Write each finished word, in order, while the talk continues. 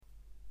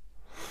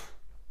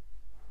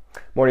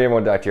Morning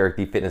everyone, Dr. Eric,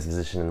 the fitness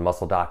physician and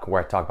muscle doc,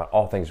 where I talk about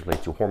all things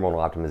related to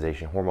hormonal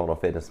optimization, hormonal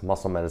fitness,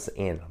 muscle medicine,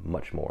 and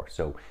much more.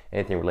 So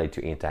anything related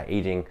to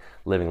anti-aging,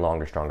 living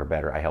longer, stronger,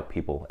 better. I help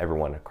people,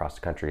 everyone across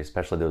the country,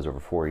 especially those over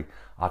 40,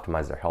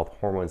 optimize their health,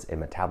 hormones, and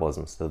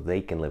metabolism so they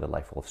can live a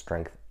life full of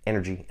strength,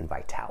 energy, and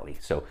vitality.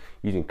 So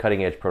using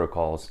cutting edge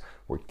protocols,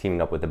 we're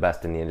teaming up with the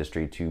best in the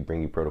industry to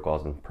bring you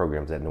protocols and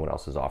programs that no one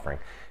else is offering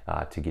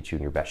to get you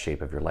in your best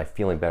shape of your life,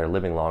 feeling better,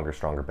 living longer,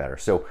 stronger, better.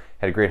 So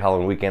had a great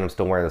Halloween weekend. I'm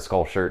still wearing the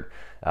skull shirt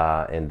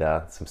and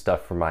some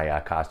stuff for my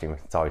costume.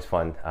 It's always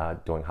fun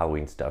doing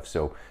Halloween stuff.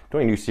 So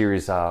doing a new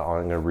series I'm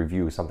going to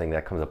review something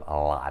that comes up a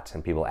lot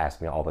and people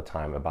ask me all the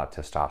time about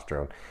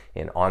testosterone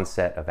and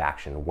onset of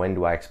action. When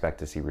do I expect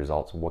to see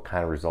results? What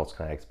kind of results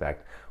can I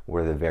expect?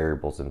 What are the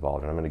variables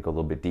involved? And I'm going to go a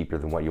little bit deeper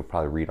than what you'll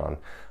probably read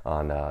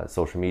on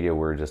social media,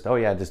 where just, oh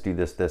yeah, just do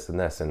this, this, and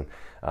this. And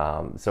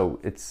so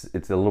it's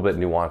a little bit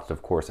nuanced,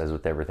 of course, as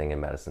with everything in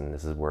medicine.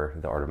 This is where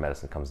the art of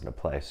medicine comes into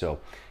play. So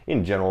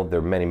in general, there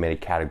are many, many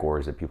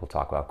categories that people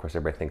talk about. Of course,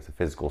 everybody thinks of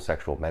physical,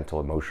 sexual, mental,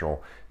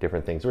 emotional,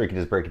 different things. Or you can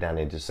just break it down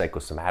into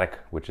psychosomatic,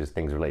 which is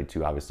things related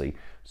to, obviously,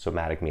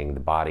 somatic meaning the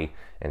body,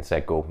 and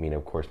psycho meaning,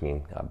 of course,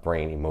 meaning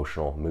brain,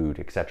 emotional, mood,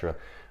 etc.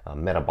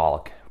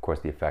 Metabolic, of course,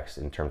 the effects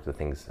in terms of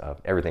things,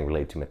 everything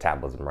related to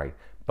metabolism, right?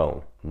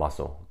 Bone,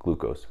 muscle,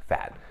 glucose,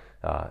 fat,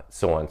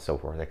 so on and so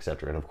forth,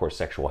 etc. And of course,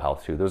 sexual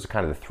health too. Those are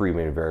kind of the three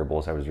main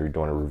variables. I was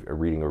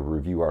reading a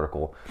review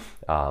article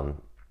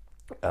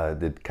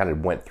that kind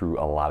of went through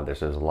a lot of this.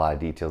 There's a lot of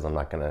details. I'm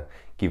not going to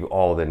give you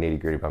all the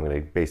nitty gritty, but I'm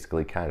going to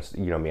basically kind of,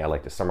 you know me, I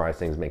like to summarize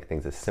things, make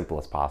things as simple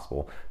as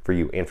possible for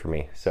you and for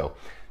me. So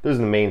those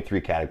are the main three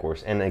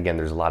categories. And again,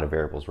 there's a lot of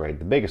variables, right?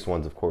 The biggest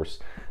ones, of course,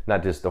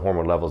 not just the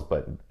hormone levels,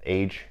 but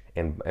age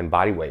and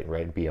body weight,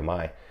 right?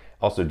 BMI.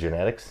 Also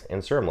genetics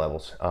and serum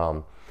levels.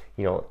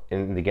 You know,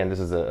 and again,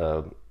 this is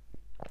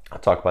I'll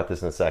talk about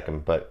this in a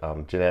second,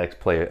 but genetics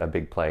play a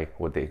big play.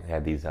 What they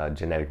had these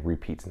genetic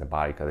repeats in the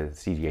body, called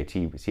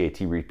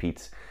CAT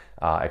repeats,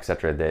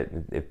 etc.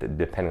 That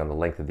depending on the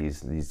length of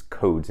these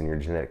codes in your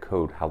genetic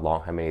code,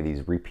 how many of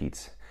these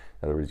repeats.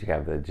 In other words, you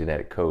have the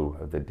genetic code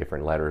of the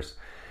different letters.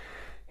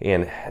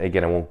 And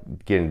again, I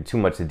won't get into too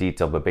much of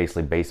detail, but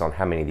basically based on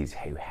how many of these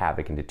you have,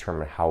 it can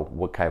determine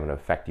what kind of an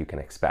effect you can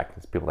expect.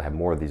 It's people that have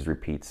more of these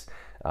repeats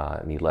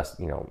need less,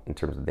 you know, in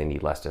terms of they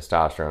need less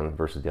testosterone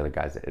versus the other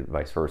guys,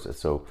 vice versa.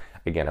 So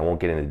again, I won't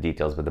get into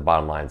details, but the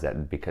bottom line is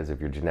that because of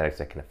your genetics,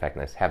 that can affect.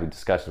 And I have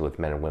discussions with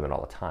men and women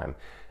all the time,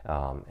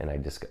 and I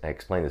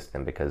explain this to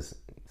them because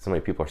so many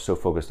people are so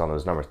focused on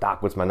those numbers.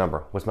 Doc, what's my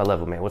number? What's my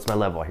level, man? What's my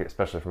level? I hear,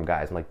 especially from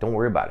guys. I'm like, don't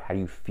worry about it. How do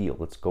you feel?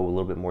 Let's go a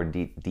little bit more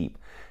deep.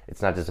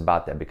 It's not just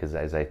about that, because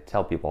as I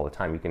tell people all the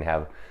time, you can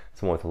have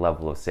someone with a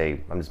level of, say,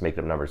 I'm just making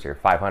up numbers here,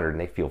 500, and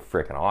they feel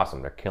freaking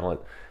awesome. They're killing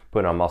it,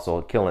 putting on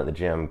muscle, killing it in the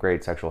gym,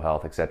 great sexual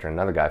health, etc.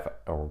 Another guy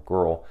or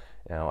girl,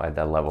 you know, at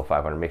that level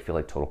 500 may feel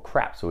like total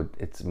crap. So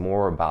it's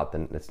more about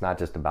it's not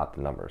just about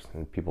the numbers,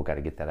 and people got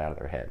to get that out of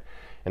their head.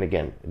 And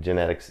again,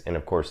 genetics and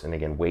of course, and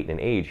again, weight and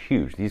age,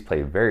 huge. These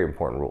play very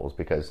important roles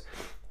because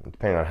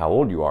depending on how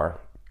old you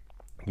are,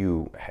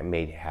 you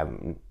may have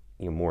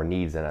more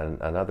needs than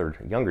another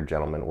younger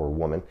gentleman or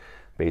woman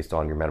based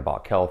on your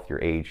metabolic health,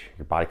 your age,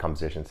 your body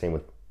composition. Same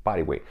with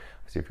body weight.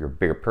 So if you're a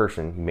bigger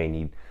person, you may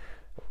need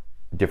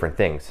different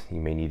things. You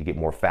may need to get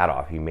more fat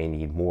off. You may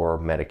need more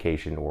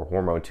medication or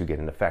hormone to get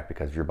an effect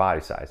because of your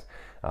body size.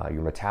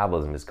 Your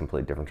metabolism is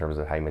completely different in terms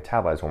of how you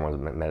metabolize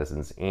hormones,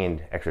 medicines,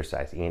 and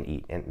exercise and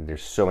eat. And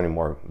there's so many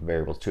more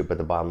variables to it. But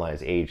the bottom line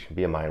is age,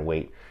 BMI, and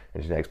weight,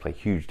 and genetics play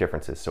huge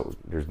differences. So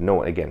there's no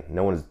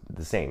one is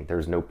the same.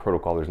 There's no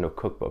protocol. There's no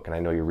cookbook. And I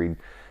know you read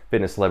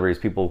fitness celebrities,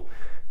 people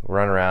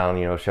run around,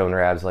 you know, showing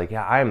their abs like,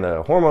 yeah, I am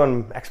the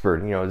hormone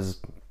expert. You know, this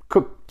is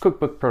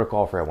cookbook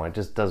protocol for everyone. It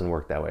just doesn't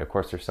work that way. Of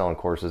course, they're selling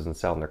courses and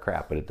selling their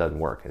crap, but it doesn't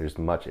work. It's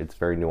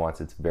very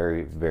nuanced. It's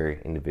very,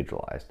 very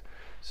individualized.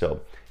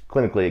 So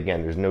clinically,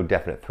 again, there's no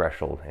definite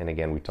threshold. And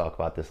again, we talk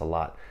about this a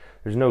lot.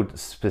 There's no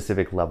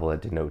specific level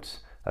that denotes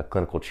a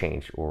clinical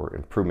change or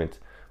improvement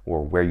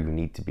or where you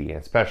need to be,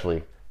 and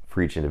especially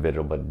for each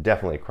individual, but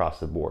definitely across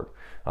the board.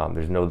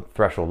 There's no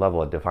threshold level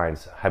that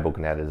defines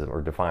hypogonadism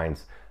or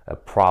defines a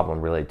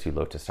problem related to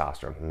low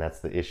testosterone, and that's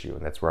the issue,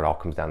 and that's where it all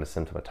comes down to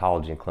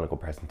symptomatology and clinical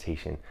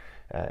presentation.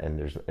 And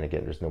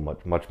again, there's no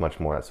much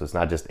more. So it's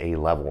not just a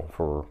level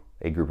for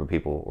a group of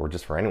people or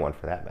just for anyone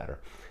for that matter.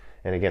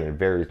 And again, it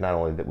varies not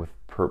only with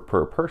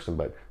per person,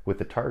 but with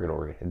the target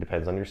organ. It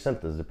depends on your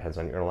symptoms, it depends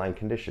on your underlying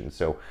conditions.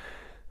 So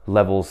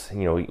levels,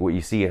 you know, what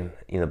you see in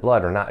the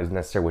blood are not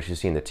necessarily what you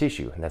see in the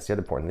tissue, and that's the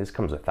other point. And this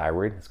comes with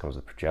thyroid, this comes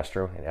with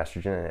progesterone and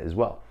estrogen as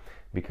well,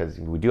 because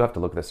we do have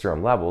to look at the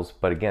serum levels.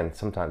 But again,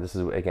 sometimes this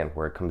is again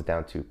where it comes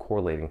down to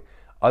correlating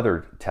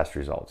other test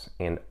results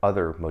and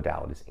other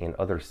modalities and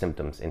other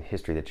symptoms and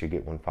history that you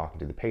get when talking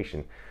to the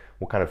patient.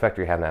 What kind of effect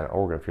are you having on an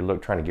organ? If you're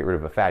trying to get rid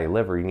of a fatty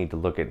liver, you need to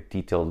look at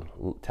detailed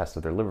tests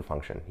of their liver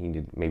function. You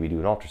need to maybe do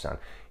an ultrasound.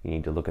 You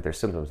need to look at their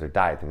symptoms, their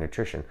diet, their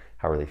nutrition.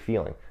 How are they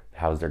feeling?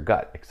 How's their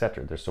gut,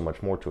 etc. There's so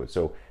much more to it.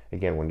 So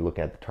again, when you're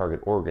looking at the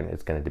target organ,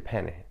 it's going to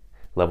depend.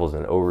 Levels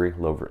in the ovary,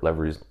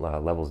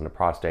 levels in the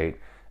prostate,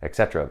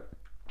 etc.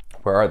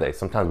 Where are they?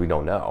 Sometimes we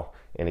don't know.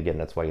 And again,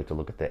 that's why you have to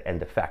look at the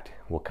end effect,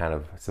 what kind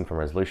of symptom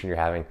resolution you're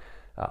having,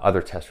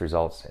 other test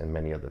results, and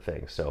many other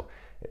things. So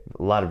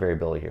a lot of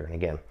variability here. And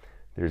again,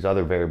 there's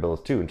other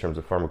variables too in terms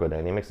of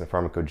pharmacodynamics and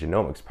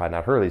pharmacogenomics. Probably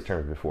not heard of these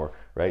terms before,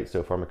 right?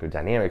 So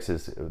pharmacodynamics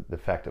is the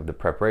effect of the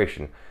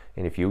preparation.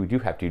 And if you do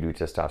have to do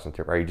testosterone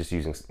therapy, are you just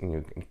using,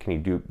 can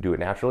you do it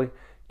naturally?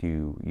 Do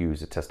you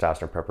use a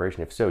testosterone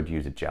preparation? If so, do you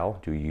use a gel?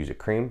 Do you use a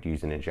cream? Do you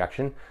use an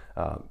injection?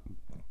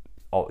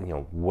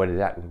 What is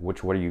that?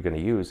 What are you going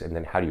to use? And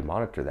then how do you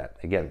monitor that?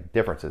 Again,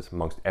 differences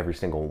amongst every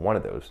single one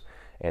of those,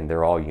 and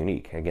they're all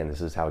unique. Again,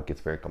 this is how it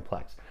gets very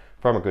complex.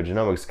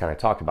 Pharmacogenomics kind of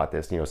talked about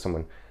this.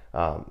 Someone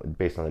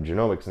based on the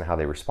genomics and how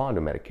they respond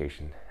to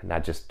medication,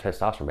 not just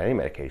testosterone, but any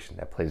medication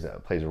that plays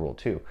a role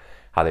too.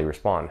 How they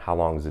respond, how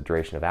long is the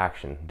duration of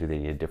action? Do they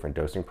need a different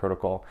dosing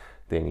protocol?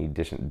 Do they need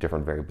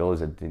different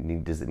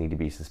variabilities? Does it need to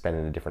be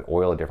suspended in a different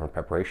oil, a different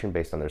preparation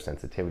based on their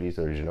sensitivities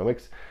or their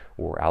genomics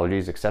or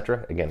allergies,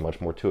 etc.? Again,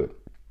 much more to it.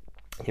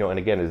 And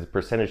again, is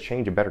percentage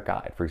change a better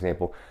guide? For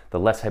example, the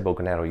less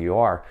hypogonadal you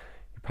are,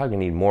 you're probably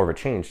gonna need more of a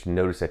change to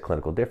notice a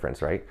clinical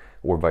difference, right?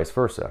 Or vice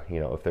versa.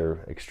 If they're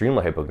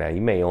extremely hypogonadal,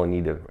 you may only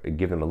need to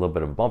give them a little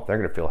bit of a bump. They're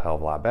gonna feel a hell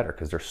of a lot better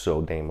because they're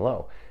so damn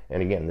low.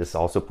 And again, this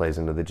also plays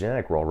into the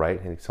genetic role,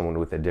 right? And someone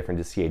with a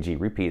different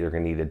CAG repeat, they're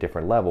gonna need a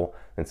different level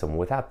than someone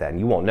without that. And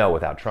you won't know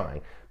without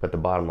trying. But the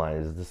bottom line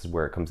is this is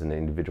where it comes into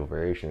individual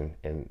variation.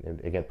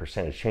 And again,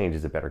 percentage change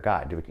is a better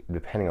guide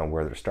depending on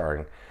where they're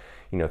starting.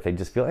 If they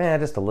just feel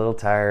just a little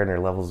tired and their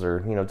levels are,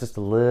 just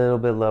a little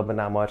bit low, but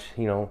not much,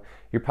 you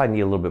probably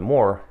need a little bit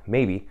more,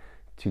 maybe,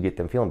 to get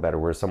them feeling better.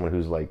 Whereas someone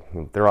who's like,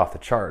 they're off the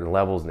chart in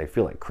levels and they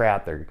feel like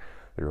crap, they're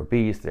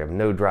obese, they have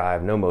no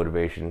drive, no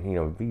motivation,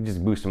 you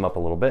just boost them up a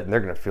little bit and they're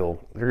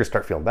gonna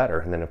start feeling better.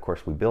 And then of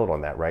course we build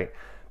on that, right?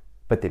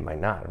 But they might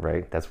not,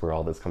 right? That's where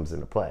all this comes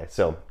into play.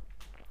 So,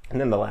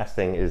 and then the last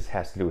thing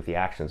has to do with the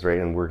actions, right?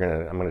 And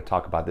I'm gonna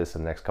talk about this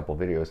in the next couple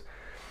of videos.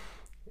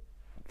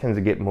 Tends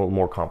to get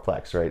more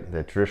complex, right?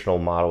 The traditional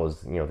model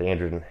is, the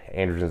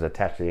androgen is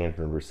attached to the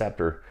androgen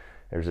receptor.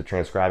 There's a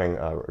transcribing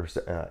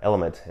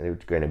element, and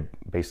it kind of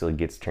basically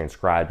gets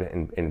transcribed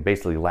and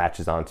basically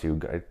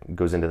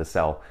goes into the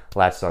cell,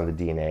 latches on the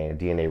DNA, a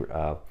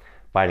DNA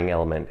binding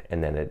element,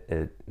 and then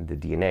the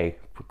DNA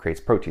creates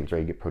proteins, right?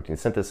 You get protein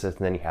synthesis,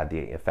 and then you have the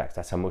effects.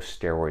 That's how most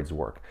steroids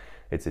work.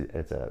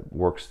 It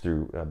works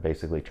through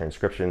basically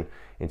transcription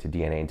into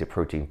DNA, into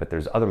protein. But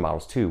there's other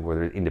models too where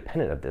they're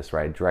independent of this,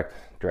 right?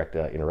 Direct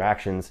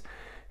interactions.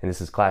 And this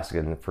is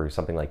classic for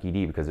something like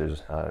ED because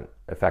there's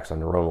effects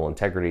on neuronal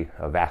integrity,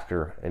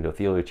 vascular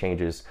endothelial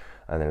changes,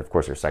 and then of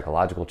course there's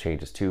psychological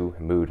changes too,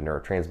 mood,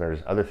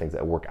 neurotransmitters, other things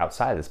that work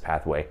outside of this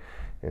pathway.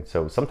 And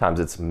so sometimes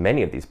it's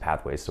many of these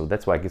pathways. So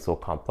that's why it gets a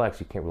little complex.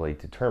 You can't really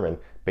determine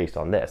based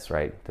on this,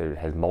 right? It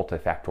has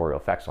multifactorial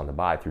effects on the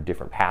body through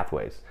different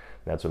pathways.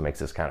 And that's what makes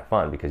this kind of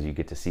fun because you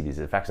get to see these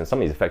effects. And some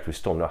of these effects we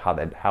still know how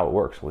it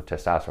works with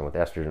testosterone, with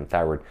estrogen,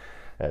 thyroid.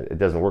 It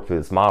doesn't work through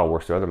this model, it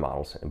works through other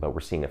models, but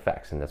we're seeing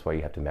effects, and that's why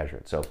you have to measure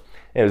it. So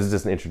this is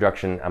just an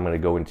introduction. I'm going to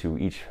go into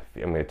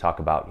I'm going to talk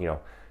about,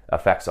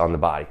 effects on the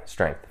body,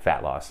 strength,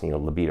 fat loss,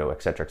 libido,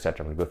 et cetera, et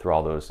cetera. I'm going to go through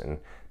all those in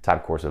time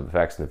course of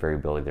effects and the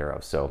variability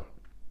thereof. So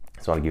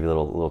I want to give you a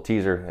little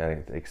teaser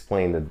and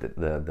explain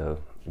the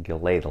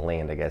lay of the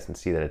land, I guess, and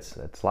see that it's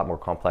a lot more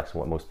complex than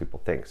what most people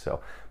think.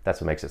 So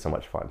that's what makes it so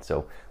much fun.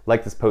 So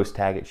like this post,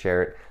 tag it,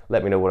 share it.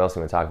 Let me know what else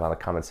you want to talk about in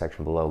the comment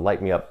section below.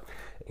 Light me up,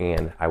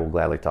 and I will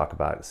gladly talk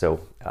about it. So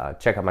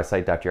check out my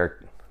site, Dr. Eric,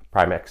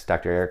 Primex,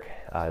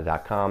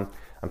 dreric.com.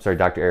 I'm sorry,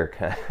 Dr.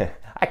 Eric.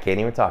 I can't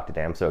even talk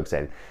today. I'm so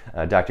excited.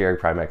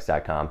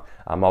 drericprimex.com.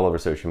 I'm all over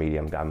social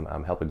media.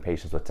 I'm helping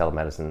patients with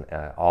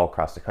telemedicine all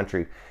across the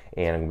country,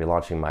 and I'm going to be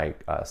launching my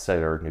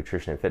cellular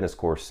nutrition and fitness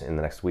course in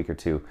the next week or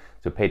two.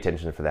 So pay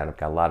attention for that. I've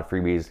got a lot of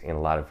freebies and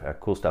a lot of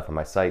cool stuff on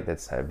my site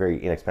that's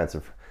very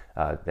inexpensive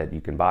that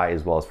you can buy,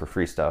 as well as for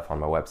free stuff on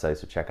my website.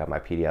 So check out my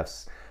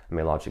PDFs. I'm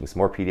going to be launching some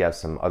more PDFs,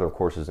 some other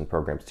courses and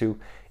programs too.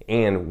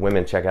 And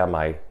women, check out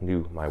my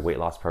weight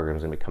loss program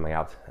is going to be coming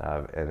out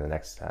in the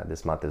next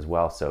this month as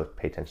well. So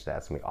pay attention to that.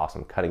 It's going to be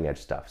awesome, cutting edge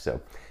stuff. So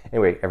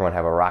anyway, everyone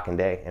have a rocking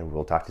day, and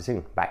we'll talk to you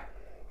soon. Bye.